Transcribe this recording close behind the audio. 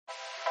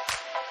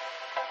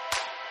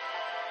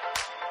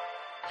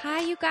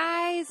Hi, you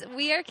guys.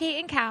 We are Kate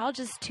and Cal,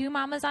 just two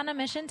mamas on a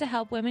mission to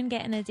help women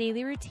get in a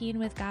daily routine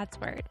with God's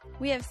Word.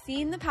 We have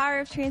seen the power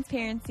of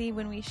transparency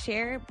when we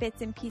share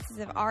bits and pieces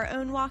of our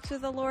own walks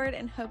with the Lord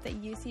and hope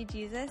that you see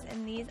Jesus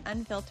in these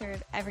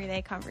unfiltered,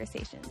 everyday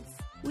conversations.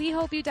 We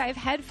hope you dive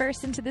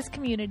headfirst into this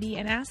community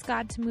and ask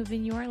God to move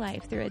in your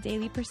life through a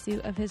daily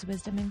pursuit of His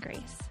wisdom and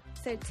grace.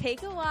 So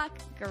take a walk,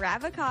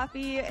 grab a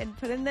coffee, and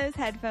put in those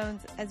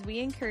headphones as we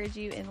encourage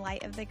you in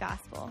light of the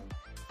gospel.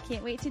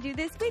 Can't wait to do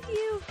this with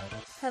you.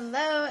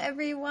 Hello,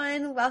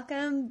 everyone.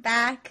 Welcome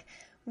back.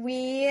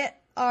 We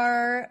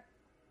are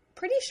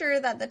pretty sure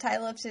that the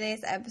title of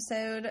today's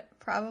episode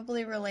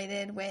probably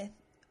related with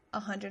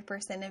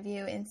 100% of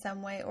you in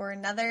some way or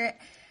another.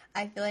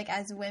 I feel like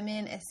as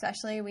women,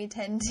 especially, we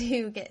tend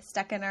to get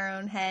stuck in our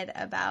own head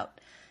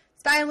about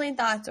spiraling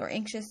thoughts or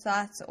anxious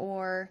thoughts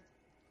or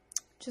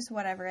just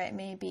whatever it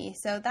may be.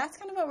 So that's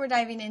kind of what we're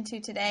diving into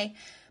today.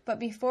 But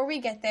before we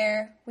get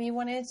there, we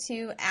wanted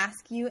to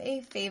ask you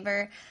a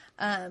favor.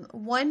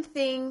 One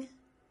thing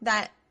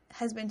that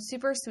has been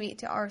super sweet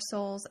to our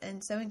souls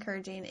and so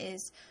encouraging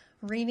is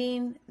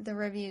reading the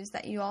reviews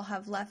that you all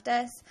have left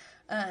us.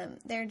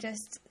 They're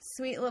just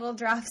sweet little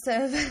drops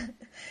of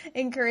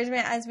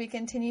encouragement as we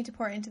continue to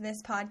pour into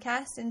this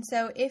podcast. And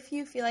so if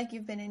you feel like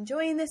you've been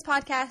enjoying this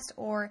podcast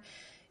or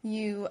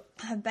you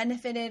have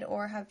benefited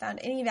or have found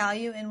any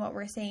value in what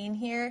we're saying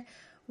here,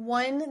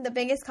 the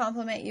biggest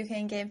compliment you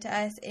can give to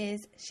us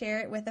is share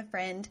it with a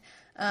friend.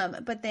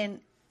 But then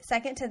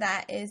second to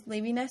that is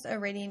leaving us a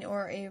rating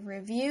or a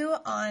review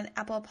on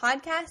Apple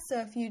Podcasts.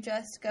 So if you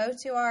just go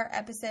to our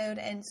episode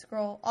and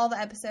scroll all the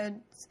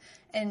episodes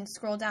and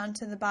scroll down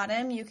to the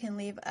bottom, you can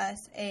leave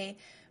us a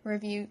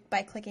review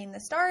by clicking the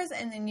stars,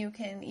 and then you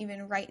can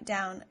even write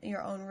down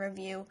your own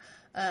review.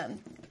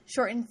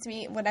 Short and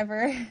sweet,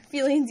 whatever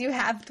feelings you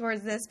have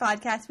towards this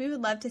podcast. We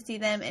would love to see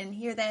them and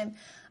hear them.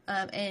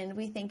 And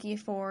we thank you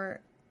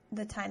for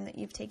the time that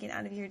you've taken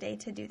out of your day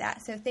to do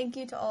that. So thank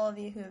you to all of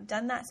you who have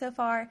done that so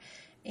far.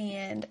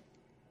 And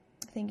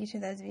thank you to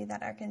those of you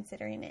that are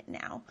considering it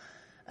now.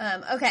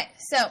 Okay,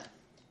 so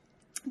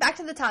back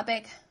to the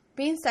topic,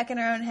 being stuck in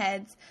our own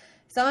heads.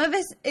 Some of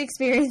us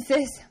experience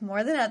this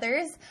more than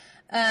others.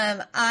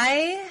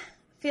 I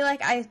feel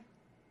like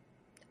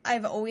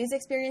I've always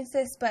experienced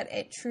this, but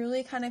it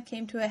truly kind of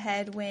came to a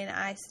head when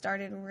I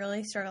started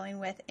really struggling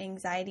with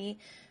anxiety.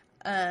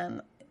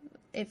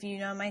 If you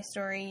know my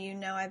story, you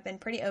know I've been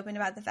pretty open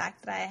about the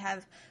fact that I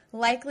have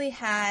likely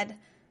had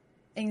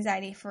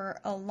anxiety for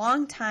a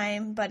long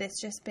time, but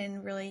it's just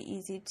been really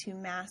easy to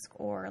mask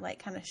or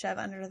like kind of shove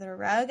under the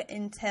rug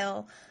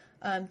until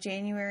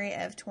January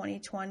of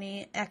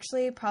 2020.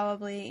 Actually,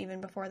 probably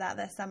even before that,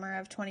 the summer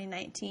of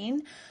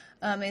 2019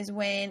 is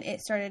when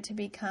it started to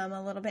become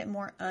a little bit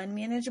more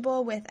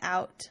unmanageable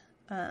without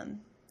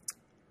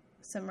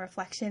some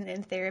reflection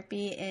and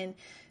therapy and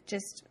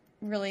just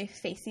really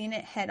facing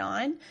it head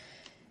on.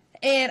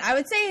 And I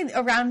would say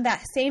around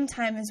that same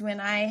time is when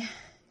I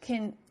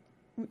can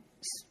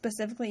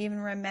specifically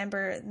even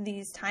remember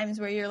these times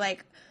where you're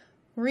like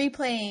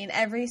replaying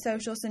every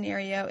social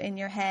scenario in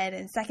your head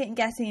and second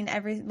guessing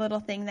every little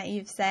thing that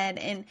you've said.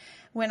 And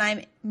when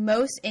I'm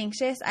most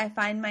anxious, I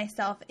find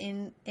myself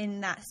in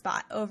that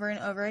spot over and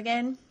over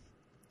again,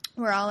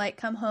 where I'll like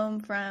come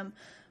home from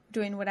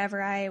doing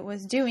whatever I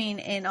was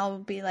doing and I'll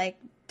be like,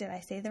 did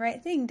I say the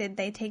right thing? Did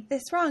they take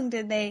this wrong?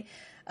 Did they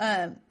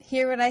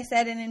hear what I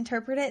said and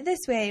interpret it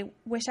this way?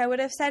 Wish I would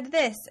have said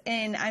this.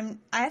 And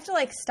I have to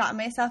like stop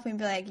myself and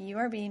be like, you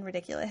are being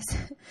ridiculous.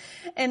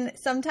 And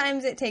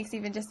sometimes it takes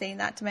even just saying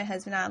that to my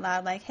husband out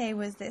loud, like, hey,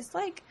 was this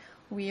like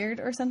weird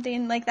or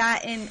something like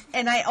that?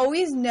 And I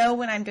always know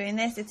when I'm doing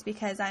this, it's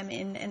because I'm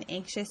in an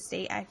anxious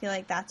state. I feel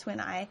like that's when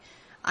I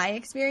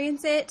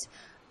experience it.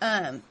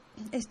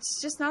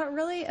 It's just not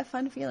really a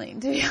fun feeling,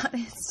 to be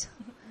honest.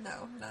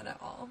 No, not at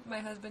all. My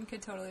husband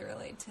could totally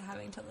relate to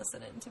having to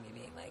listen in to me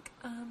being like,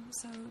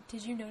 so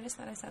did you notice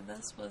that I said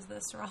this? Was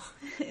this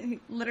wrong?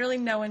 Literally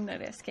no one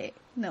noticed, Kate.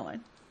 No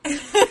one.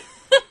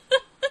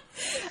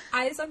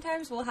 I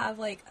sometimes will have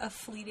like a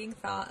fleeting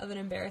thought of an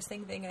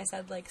embarrassing thing I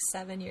said like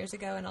 7 years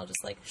ago and I'll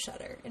just like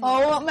shudder.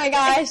 Oh my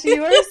gosh,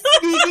 you are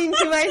speaking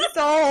to my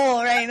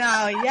soul right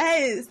now.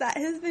 Yes, that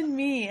has been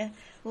me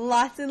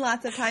lots and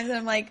lots of times. And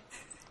I'm like,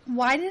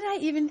 why did I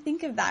even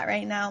think of that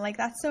right now? Like,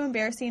 that's so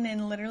embarrassing,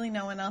 and literally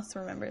no one else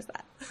remembers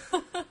that.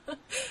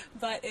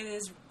 But it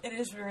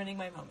is ruining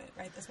my moment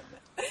right this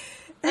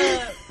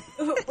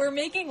moment. We're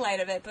making light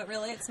of it, but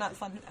really it's not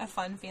a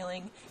fun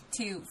feeling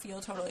to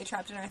feel totally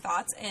trapped in our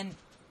thoughts. And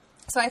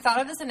so I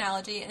thought of this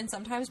analogy, and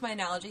sometimes my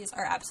analogies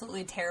are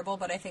absolutely terrible,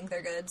 but I think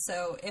they're good.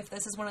 So if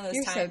this is one of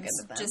those times,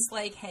 just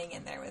like hang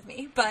in there with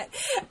me. But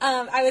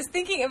I was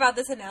thinking about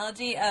this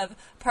analogy of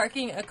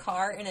parking a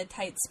car in a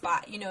tight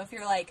spot. You know, if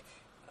you're like,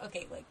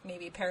 okay, like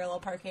maybe parallel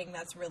parking,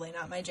 that's really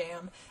not my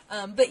jam.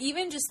 But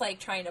even just like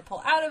trying to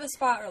pull out of a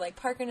spot or like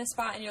park in a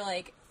spot and you're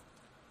like,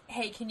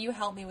 hey, can you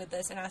help me with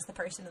this? And ask the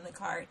person in the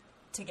car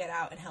to get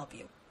out and help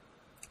you.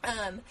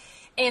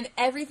 And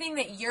everything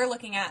that you're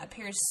looking at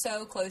appears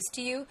so close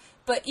to you,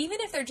 but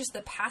even if they're just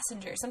the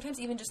passenger, sometimes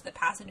even just the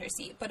passenger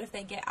seat, but if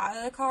they get out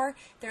of the car,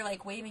 they're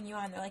like waving you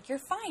on, they're like, you're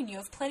fine, you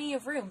have plenty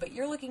of room, but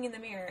you're looking in the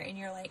mirror and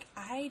you're like,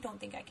 I don't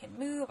think I can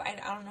move, I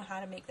don't know how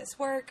to make this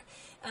work,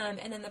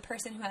 and then the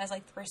person who has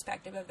like the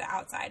perspective of the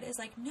outside is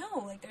like,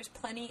 no, like there's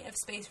plenty of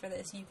space for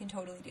this, you can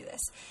totally do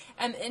this.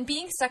 And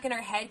being stuck in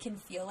our head can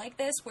feel like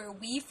this, where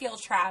we feel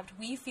trapped,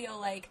 we feel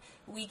like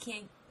we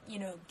can't,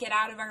 get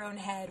out of our own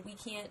head. We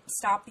can't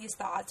stop these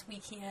thoughts.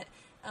 We can't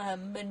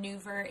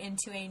maneuver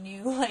into a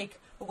new, like,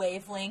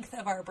 wavelength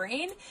of our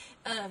brain.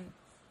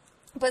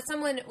 But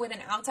someone with an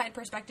outside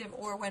perspective,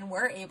 or when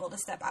we're able to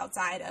step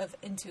outside of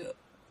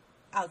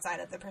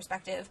the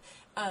perspective,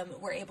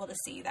 we're able to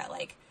see that,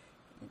 like,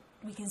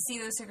 we can see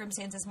those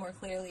circumstances more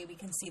clearly. We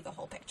can see the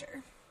whole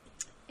picture.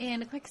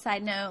 And a quick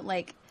side note,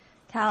 like,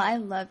 Cal, I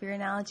love your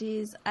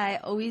analogies. I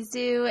always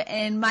do,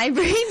 and my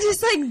brain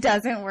just, like,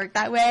 doesn't work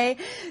that way.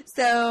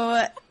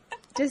 So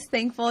just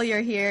thankful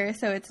you're here,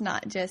 so it's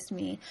not just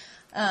me.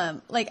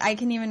 Like, I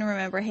can even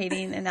remember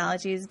hating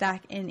analogies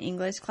back in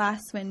English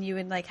class when you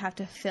would, like, have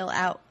to fill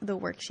out the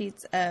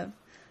worksheets of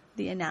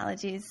the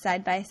analogies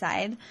side by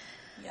side.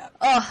 Yep.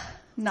 Oh,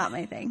 not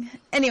my thing.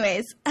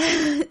 Anyways,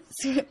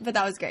 but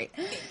that was great.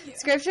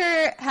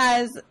 Scripture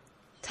has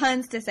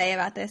tons to say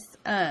about this.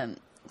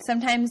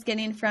 Sometimes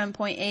getting from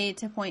point A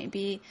to point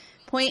B,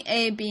 point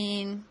A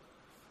being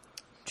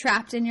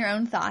trapped in your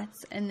own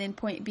thoughts, and then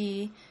point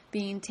B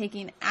being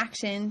taking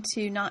action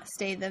to not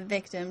stay the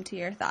victim to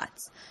your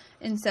thoughts.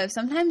 And so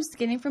sometimes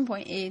getting from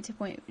point A to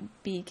point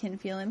B can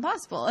feel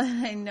impossible.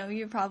 I know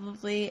you're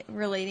probably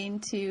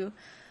relating to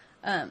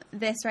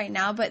this right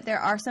now, but there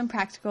are some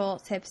practical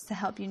tips to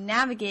help you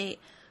navigate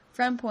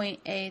from point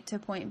A to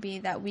point B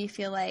that we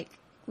feel like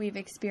we've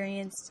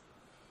experienced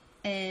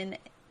and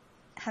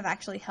have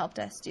actually helped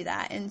us do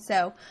that. And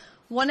so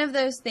one of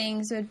those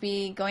things would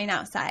be going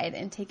outside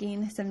and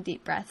taking some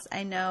deep breaths.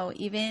 I know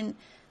even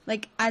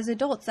like as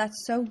adults,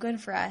 that's so good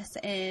for us.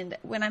 And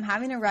when I'm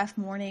having a rough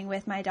morning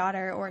with my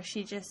daughter, or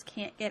she just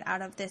can't get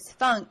out of this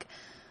funk,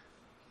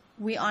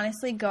 we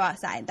honestly go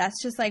outside.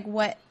 That's just like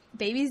what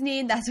babies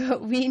need. That's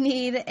what we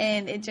need.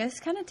 And it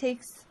just kind of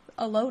takes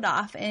a load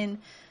off. And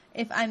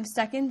if I'm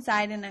stuck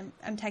inside and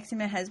I'm texting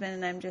my husband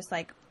and I'm just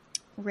like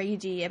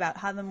ragey about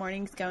how the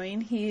morning's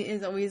going, he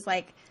is always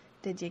like,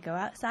 did you go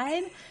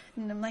outside?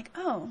 And I'm like,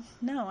 oh,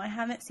 no, I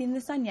haven't seen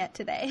the sun yet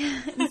today.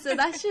 And so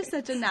that's just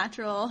such a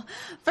natural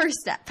first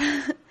step.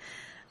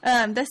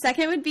 The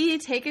second would be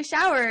take a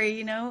shower,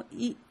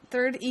 eat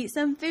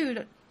some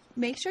food.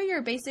 Make sure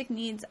your basic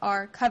needs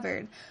are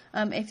covered.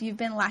 If you've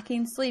been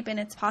lacking sleep and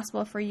it's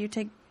possible for you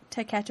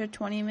to catch a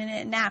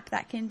 20-minute nap,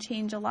 that can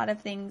change a lot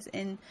of things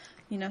in,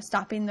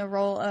 stopping the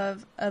roll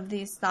of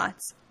these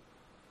thoughts.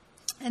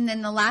 And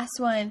then the last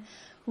one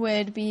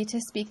would be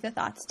to speak the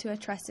thoughts to a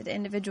trusted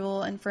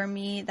individual. And for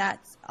me,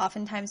 that's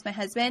oftentimes my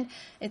husband.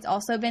 It's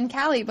also been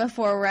Callie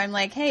before, where I'm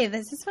like, hey,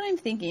 this is what I'm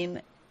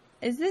thinking.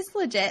 Is this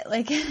legit?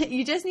 Like,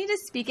 you just need to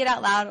speak it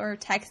out loud, or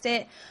text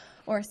it,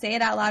 or say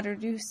it out loud, or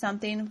do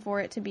something for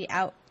it to be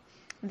out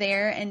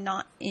there and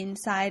not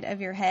inside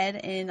of your head.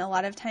 And a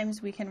lot of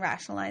times we can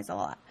rationalize a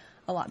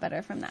lot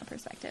better from that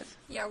perspective.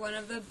 Yeah, one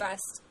of the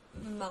best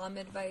mom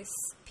advice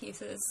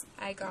pieces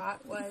I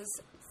got was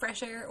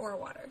fresh air or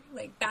water.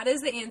 Like, that is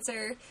the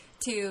answer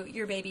to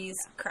your baby's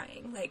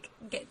crying. Like,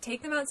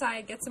 take them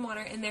outside, get some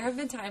water. And there have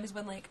been times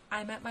when, like,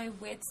 I'm at my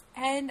wit's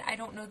end. I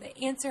don't know the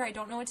answer. I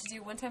don't know what to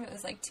do. One time it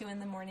was like 2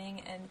 a.m.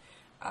 and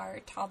our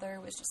toddler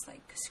was just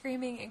like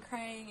screaming and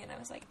crying, and I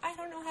was like, I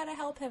don't know how to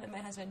help him. And my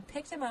husband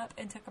picked him up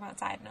and took him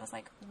outside, and I was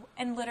like,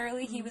 and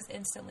literally he was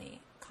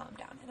instantly calmed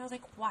down. And I was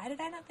like, why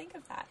did I not think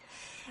of that?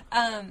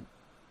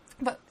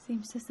 But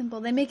seems so simple.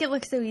 They make it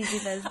look so easy,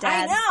 those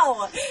dads.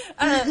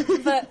 I know.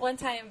 But one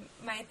time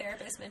my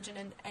therapist mentioned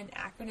an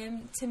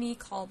acronym to me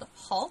called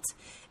HALT.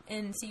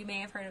 And so you may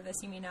have heard of this,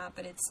 you may not,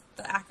 but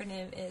the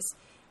acronym is,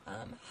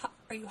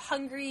 are you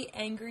hungry,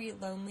 angry,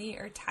 lonely,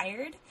 or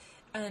tired?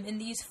 And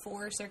these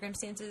 4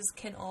 circumstances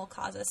can all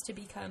cause us to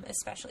become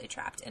especially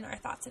trapped in our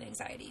thoughts and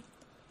anxiety.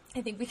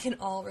 I think we can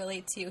all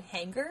relate to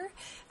hanger,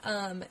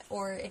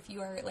 or if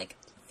you are like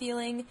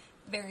feeling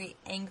very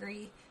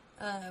angry,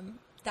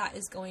 that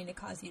is going to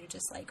cause you to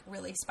just like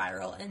really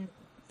spiral. And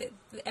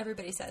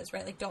everybody says,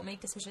 right, like, don't make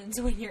decisions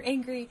when you're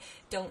angry,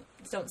 don't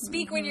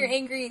speak when you're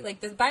angry.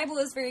 Like, the Bible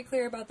is very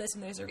clear about this,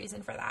 and there's a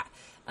reason for that.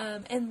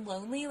 And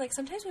lonely, like,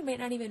 sometimes we might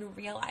not even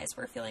realize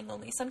we're feeling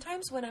lonely.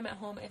 Sometimes when I'm at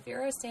home, if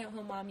you're a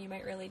stay-at-home mom, you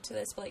might relate to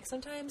this, but like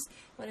sometimes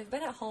when I've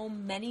been at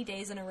home many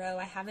days in a row,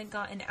 I haven't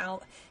gotten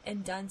out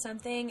and done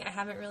something, I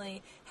haven't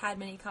really had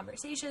many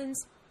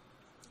conversations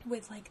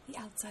with like the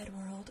outside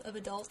world of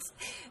adults,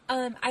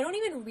 I don't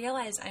even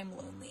realize I'm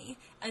lonely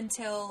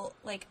until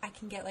like I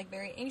can get like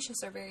very anxious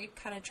or very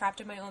kind of trapped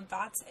in my own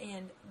thoughts,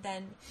 and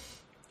then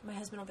my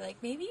husband will be like,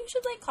 maybe you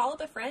should like call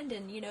up a friend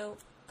and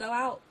go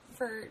out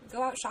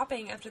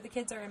shopping after the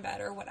kids are in bed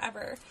or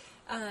whatever,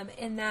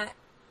 and that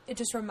it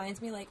just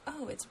reminds me like,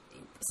 oh,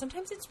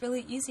 sometimes it's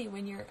really easy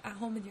when you're at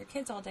home with your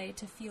kids all day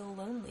to feel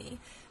lonely.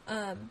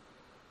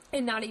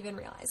 and not even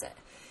realize it.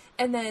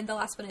 And then the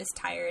last one is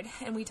tired,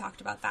 and we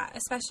talked about that,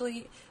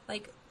 especially,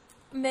 like,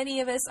 many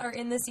of us are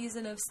in the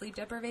season of sleep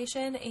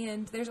deprivation,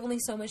 and there's only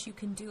so much you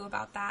can do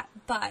about that,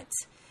 but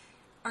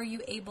are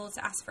you able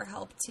to ask for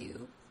help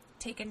to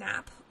take a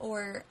nap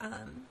or,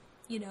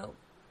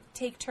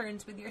 take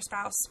turns with your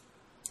spouse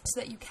so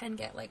that you can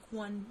get, like,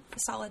 one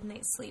solid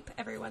night's sleep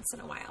every once in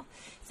a while,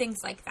 things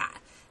like that.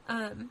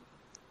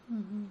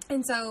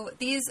 And so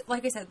these,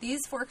 like I said, these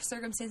 4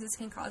 circumstances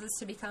can cause us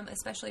to become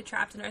especially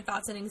trapped in our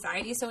thoughts and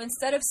anxiety. So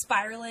instead of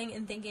spiraling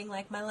and thinking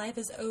like my life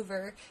is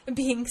over and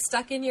being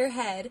stuck in your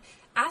head,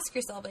 ask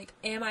yourself, like,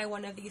 am I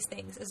one of these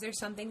things? Is there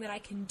something that I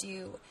can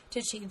do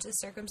to change the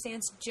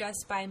circumstance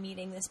just by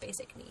meeting this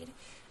basic need?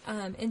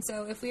 And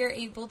so if we are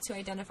able to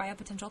identify a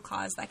potential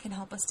cause, that can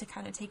help us to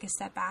kind of take a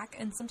step back.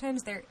 And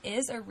sometimes there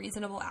is a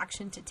reasonable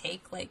action to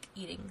take, like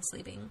eating,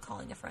 sleeping,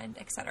 calling a friend,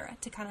 etc.,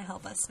 to kind of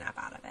help us snap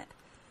out of it.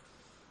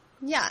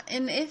 Yeah,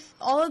 and if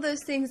all of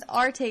those things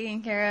are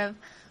taken care of,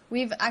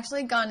 we've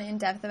actually gone in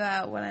depth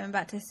about what I'm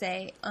about to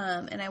say,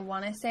 and I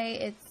want to say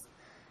it's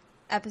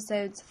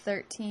episodes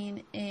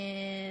 13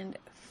 and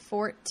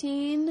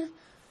 14,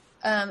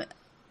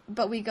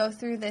 but we go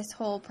through this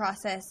whole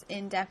process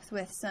in depth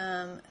with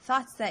some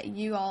thoughts that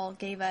you all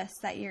gave us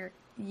that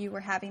you were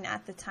having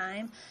at the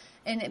time,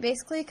 and it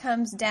basically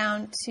comes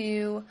down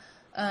to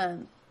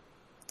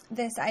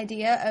this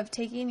idea of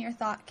taking your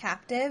thought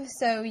captive.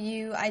 So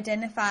you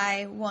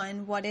identify,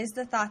 one, what is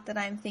the thought that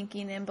I'm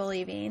thinking and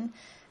believing?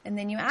 And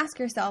then you ask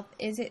yourself,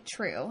 is it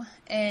true?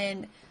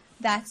 And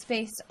that's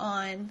based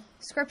on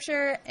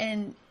scripture,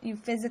 and you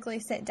physically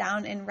sit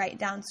down and write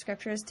down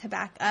scriptures to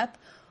back up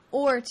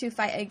or to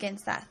fight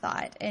against that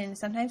thought. And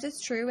sometimes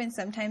it's true and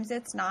sometimes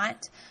it's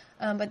not.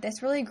 But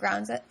this really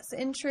grounds us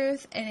in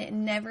truth, and it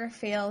never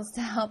fails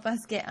to help us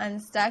get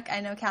unstuck. I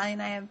know Callie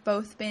and I have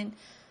both been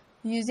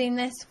using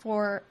this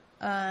for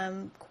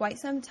quite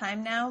some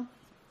time now,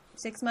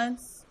 6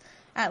 months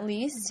at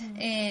least.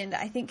 And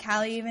I think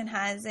Callie even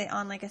has it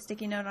on like a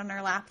sticky note on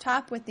her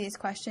laptop with these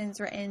questions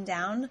written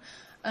down.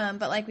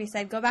 But like we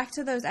said, go back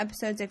to those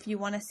episodes if you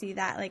want to see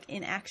that like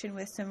in action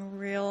with some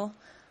real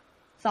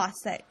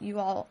thoughts that you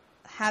all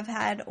have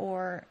had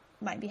or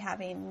might be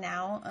having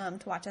now,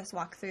 to watch us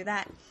walk through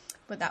that.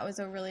 But that was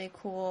a really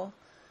cool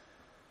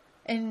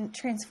and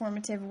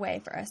transformative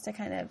way for us to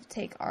kind of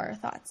take our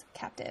thoughts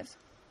captive.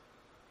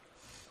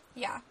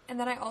 Yeah, and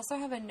then I also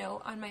have a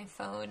note on my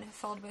phone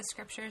filled with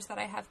scriptures that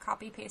I have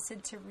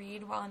copy-pasted to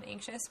read while I'm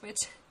anxious, which,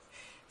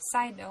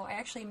 side note, I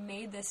actually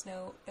made this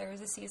note. There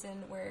was a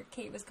season where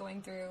Kate was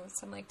going through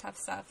some, like, tough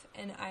stuff,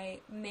 and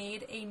I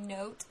made a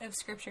note of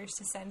scriptures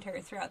to send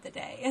her throughout the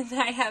day, and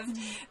I have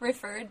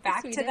referred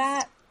back to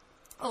that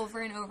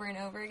over and over and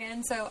over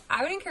again. So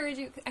I would encourage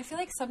you, I feel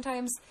like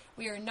sometimes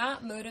we are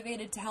not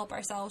motivated to help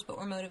ourselves, but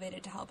we're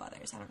motivated to help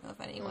others. I don't know if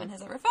anyone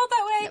has ever felt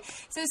that way. Yep.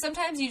 So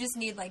sometimes you just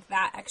need like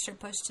that extra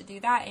push to do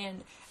that,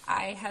 and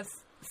I have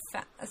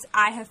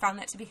found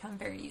that to become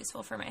very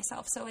useful for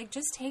myself. So like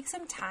just take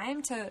some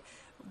time to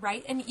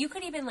write, and you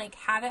could even like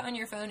have it on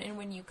your phone, and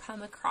when you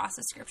come across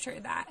a scripture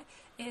that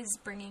is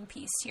bringing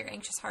peace to your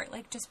anxious heart,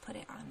 like just put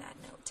it on that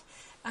note.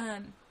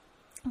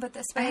 But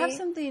this way, I have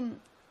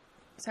something,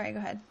 sorry, go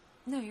ahead.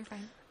 No, you're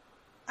fine.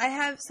 I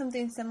have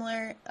something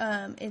similar.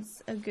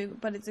 It's a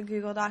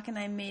Google Doc, and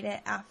I made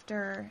it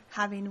after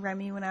having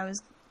Remy when I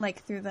was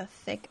like through the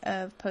thick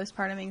of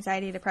postpartum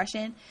anxiety,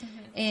 depression,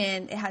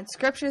 and it had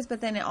scriptures, but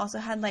then it also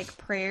had like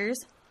prayers,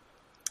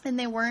 and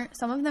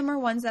some of them were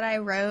ones that I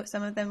wrote,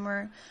 some of them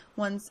were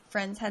ones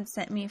friends had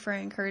sent me for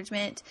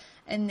encouragement,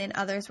 and then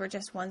others were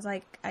just ones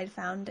like I'd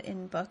found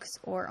in books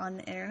or on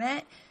the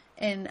internet.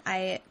 And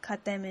I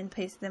cut them and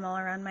pasted them all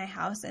around my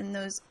house. And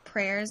those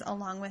prayers,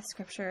 along with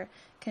scripture,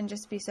 can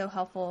just be so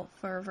helpful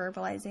for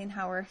verbalizing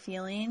how we're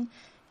feeling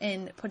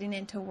and putting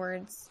into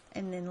words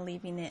and then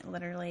leaving it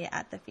literally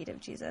at the feet of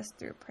Jesus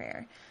through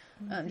prayer.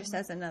 Just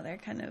as another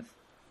kind of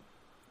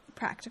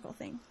practical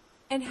thing.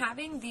 And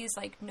having these,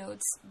 like,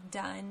 notes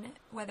done,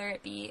 whether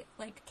it be,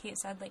 like Kate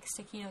said, like,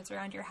 sticky notes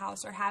around your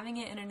house, or having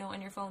it in a note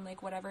on your phone,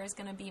 like, whatever is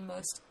going to be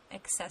most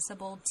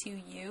accessible to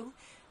you,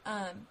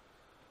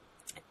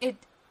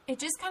 it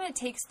just kind of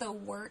takes the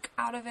work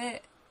out of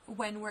it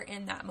when we're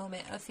in that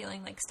moment of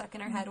feeling like stuck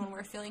in our head, when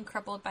we're feeling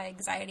crippled by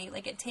anxiety.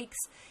 Like it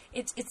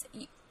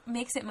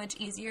makes it much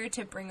easier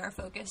to bring our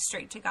focus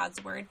straight to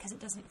God's word, because it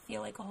doesn't feel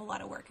like a whole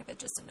lot of work if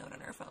it's just a note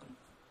on our phone.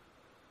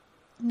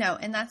 No,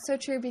 and that's so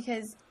true,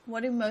 because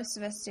what do most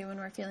of us do when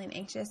we're feeling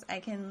anxious?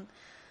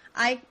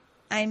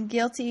 I'm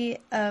guilty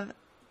of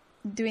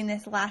doing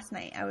this last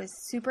night. I was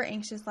super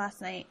anxious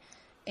last night.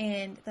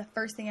 And the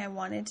first thing I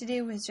wanted to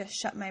do was just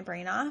shut my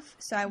brain off.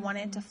 So I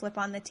wanted to flip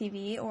on the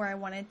TV, or I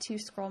wanted to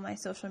scroll my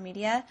social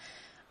media.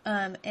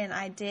 And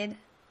I did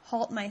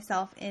halt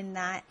myself in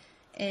that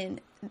and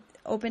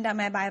opened up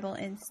my Bible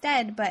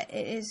instead. But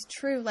it is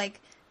true,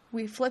 like,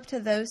 we flip to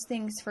those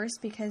things first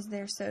because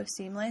they're so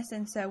seamless.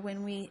 And so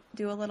when we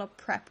do a little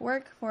prep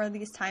work for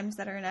these times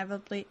that are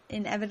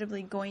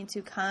inevitably going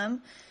to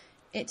come,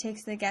 it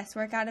takes the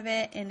guesswork out of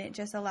it, and it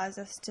just allows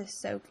us to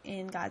soak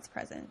in God's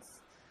presence.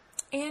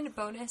 And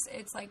bonus,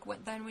 it's like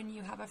then when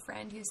you have a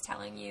friend who's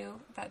telling you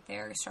that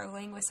they're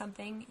struggling with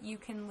something, you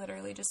can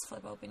literally just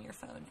flip open your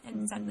phone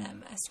and send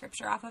them a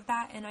scripture off of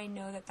that. And I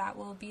know that that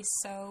will be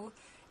so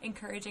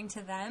encouraging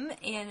to them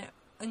and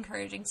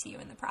encouraging to you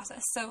in the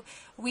process. So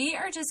we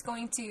are just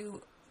going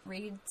to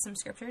read some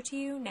scripture to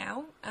you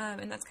now.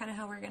 And that's kind of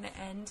how we're going to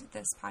end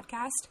this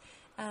podcast.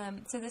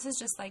 So this is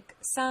just like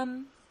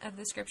some of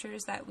the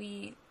scriptures that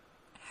we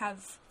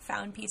have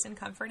found peace and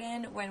comfort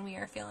in when we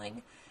are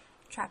feeling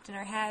trapped in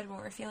our head, when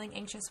we're feeling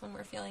anxious, when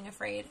we're feeling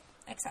afraid,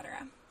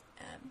 etc.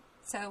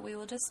 So we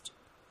will just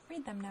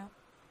read them now.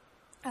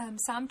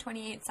 Psalm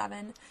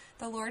 28:7.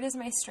 The Lord is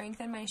my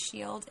strength and my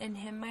shield. In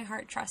him my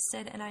heart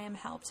trusted, and I am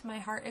helped. My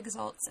heart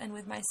exults, and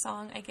with my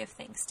song I give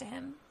thanks to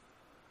him.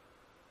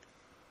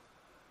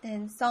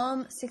 In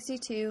Psalm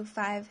 62,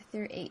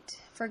 5-8.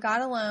 For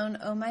God alone,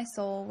 O my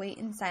soul, wait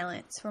in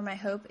silence, for my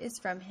hope is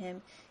from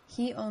him.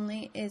 He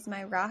only is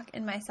my rock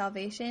and my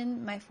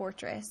salvation, my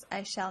fortress.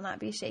 I shall not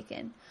be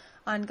shaken.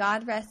 On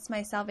God rests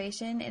my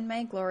salvation and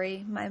my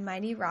glory, my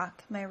mighty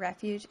rock, my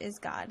refuge is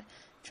God.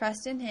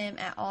 Trust in him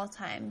at all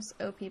times,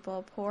 O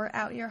people. Pour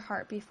out your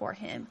heart before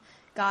him.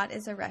 God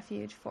is a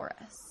refuge for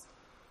us.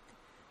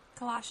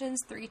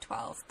 Colossians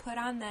 3:12. Put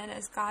on then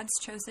as God's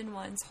chosen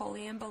ones,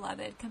 holy and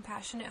beloved,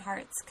 compassionate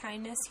hearts,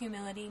 kindness,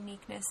 humility,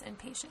 meekness, and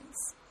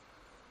patience.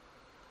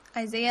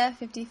 Isaiah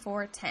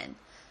 54:10.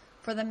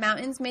 For the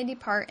mountains may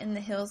depart and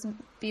the hills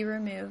be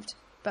removed,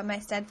 but my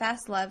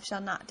steadfast love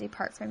shall not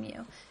depart from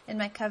you, and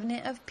my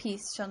covenant of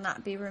peace shall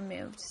not be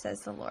removed, says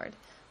the Lord,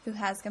 who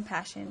has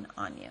compassion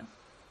on you.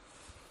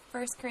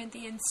 1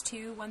 Corinthians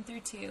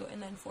 2:1-2,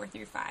 and then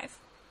 4-5.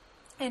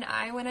 And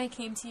I, when I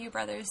came to you,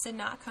 brothers, did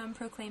not come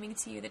proclaiming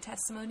to you the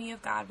testimony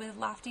of God with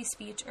lofty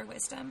speech or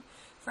wisdom.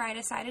 For I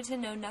decided to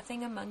know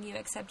nothing among you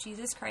except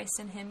Jesus Christ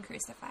and him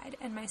crucified.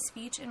 And my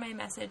speech and my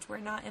message were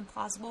not in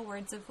plausible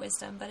words of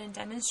wisdom, but in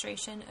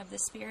demonstration of the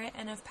Spirit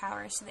and of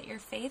power, so that your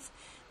faith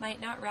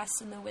might not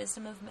rest in the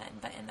wisdom of men,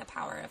 but in the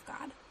power of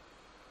God.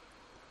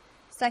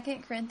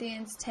 2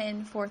 Corinthians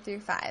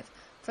 10:4-5.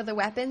 For the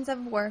weapons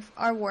of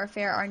our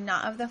warfare are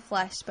not of the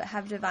flesh, but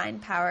have divine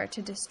power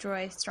to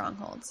destroy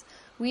strongholds.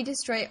 We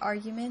destroy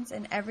arguments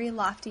and every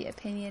lofty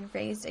opinion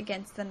raised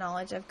against the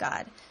knowledge of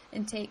God,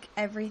 and take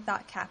every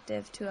thought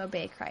captive to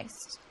obey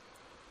Christ.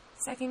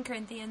 2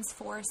 Corinthians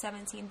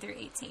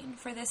 4:17-18.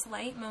 For this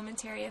light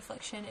momentary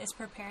affliction is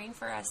preparing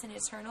for us an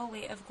eternal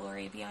weight of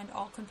glory beyond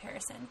all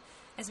comparison,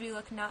 as we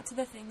look not to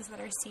the things that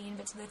are seen,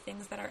 but to the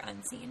things that are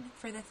unseen.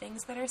 For the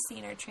things that are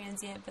seen are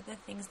transient, but the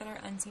things that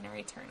are unseen are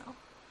eternal.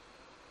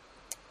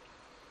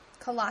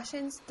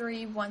 Colossians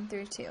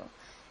 3:1-2.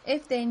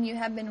 If then you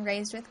have been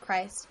raised with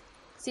Christ,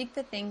 seek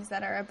the things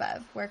that are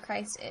above, where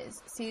Christ is,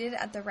 seated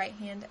at the right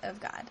hand of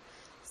God.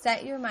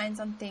 Set your minds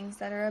on things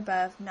that are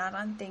above, not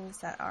on things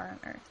that are on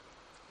earth.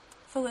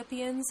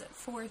 Philippians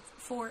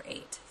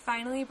 4:8.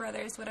 Finally,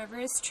 brothers, whatever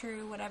is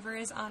true, whatever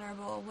is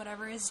honorable,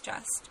 whatever is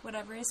just,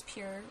 whatever is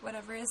pure,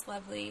 whatever is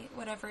lovely,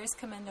 whatever is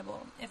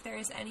commendable, if there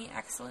is any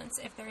excellence,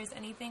 if there is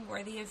anything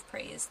worthy of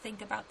praise,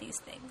 think about these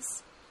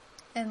things.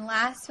 And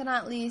last but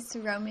not least,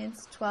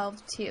 Romans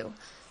 12:2.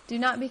 Do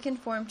not be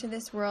conformed to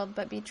this world,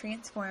 but be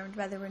transformed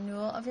by the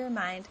renewal of your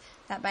mind,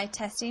 that by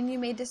testing you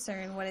may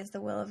discern what is the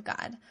will of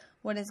God,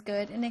 what is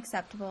good and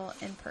acceptable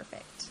and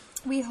perfect.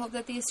 We hope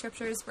that these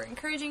scriptures were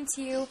encouraging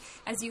to you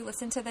as you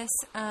listen to this,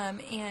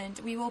 and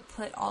we will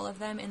put all of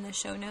them in the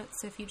show notes.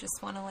 So if you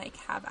just want to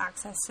have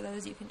access to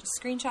those, you can just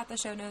screenshot the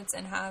show notes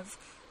and have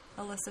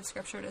a list of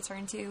scripture to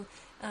turn to.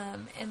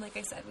 And like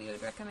I said, we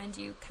would recommend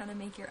you kind of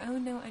make your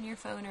own note on your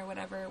phone or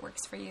whatever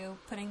works for you,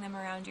 putting them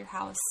around your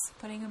house,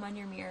 putting them on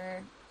your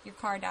mirror, your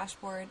car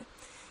dashboard.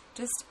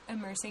 Just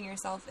immersing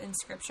yourself in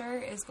scripture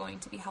is going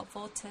to be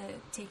helpful to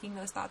taking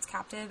those thoughts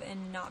captive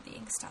and not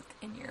being stuck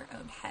in your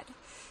own head.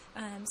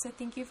 So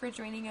thank you for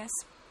joining us.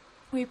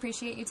 We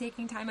appreciate you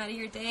taking time out of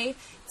your day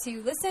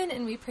to listen,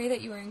 and we pray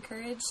that you are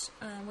encouraged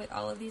with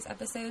all of these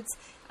episodes.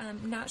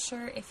 Not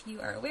sure if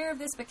you are aware of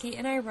this, but Kate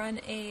and I run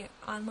a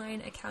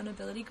online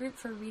accountability group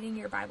for reading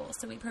your Bible.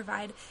 So we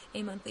provide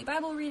a monthly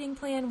Bible reading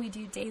plan. We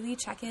do daily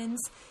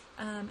check-ins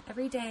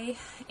every day,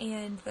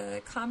 and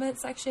the comment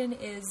section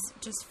is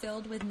just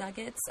filled with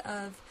nuggets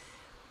of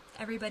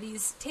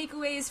everybody's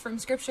takeaways from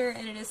Scripture,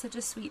 and it is such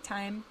a sweet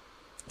time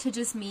to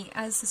just meet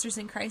as sisters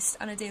in Christ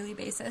on a daily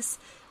basis.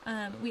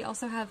 We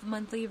also have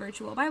monthly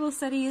virtual Bible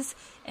studies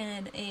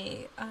and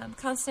a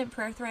constant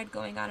prayer thread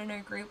going on in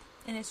our group,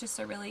 and it's just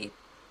a really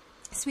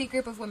sweet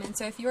group of women.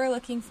 So if you are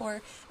looking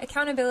for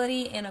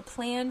accountability and a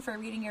plan for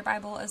reading your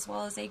Bible, as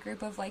well as a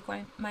group of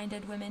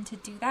like-minded women to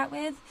do that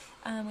with,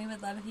 we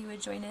would love if you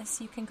would join us.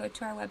 You can go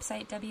to our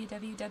website,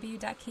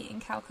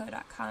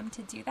 www.kateandcalco.com,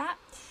 to do that.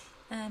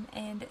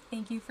 And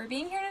thank you for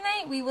being here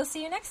tonight. We will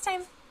see you next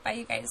time. Bye,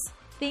 you guys.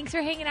 Thanks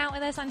for hanging out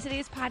with us on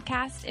today's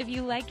podcast. If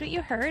you liked what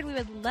you heard, we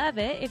would love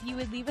it if you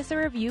would leave us a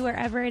review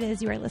wherever it is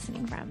you are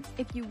listening from.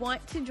 If you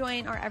want to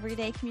join our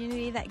everyday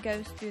community that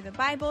goes through the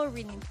Bible,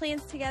 reading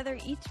plans together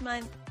each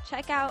month,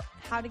 check out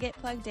how to get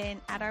plugged in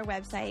at our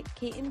website,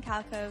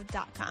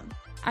 kateandcalco.com.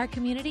 Our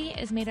community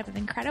is made up of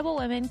incredible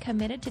women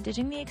committed to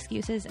ditching the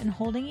excuses and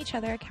holding each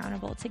other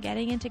accountable to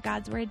getting into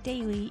God's Word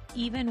daily,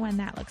 even when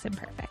that looks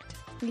imperfect.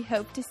 We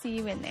hope to see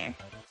you in there.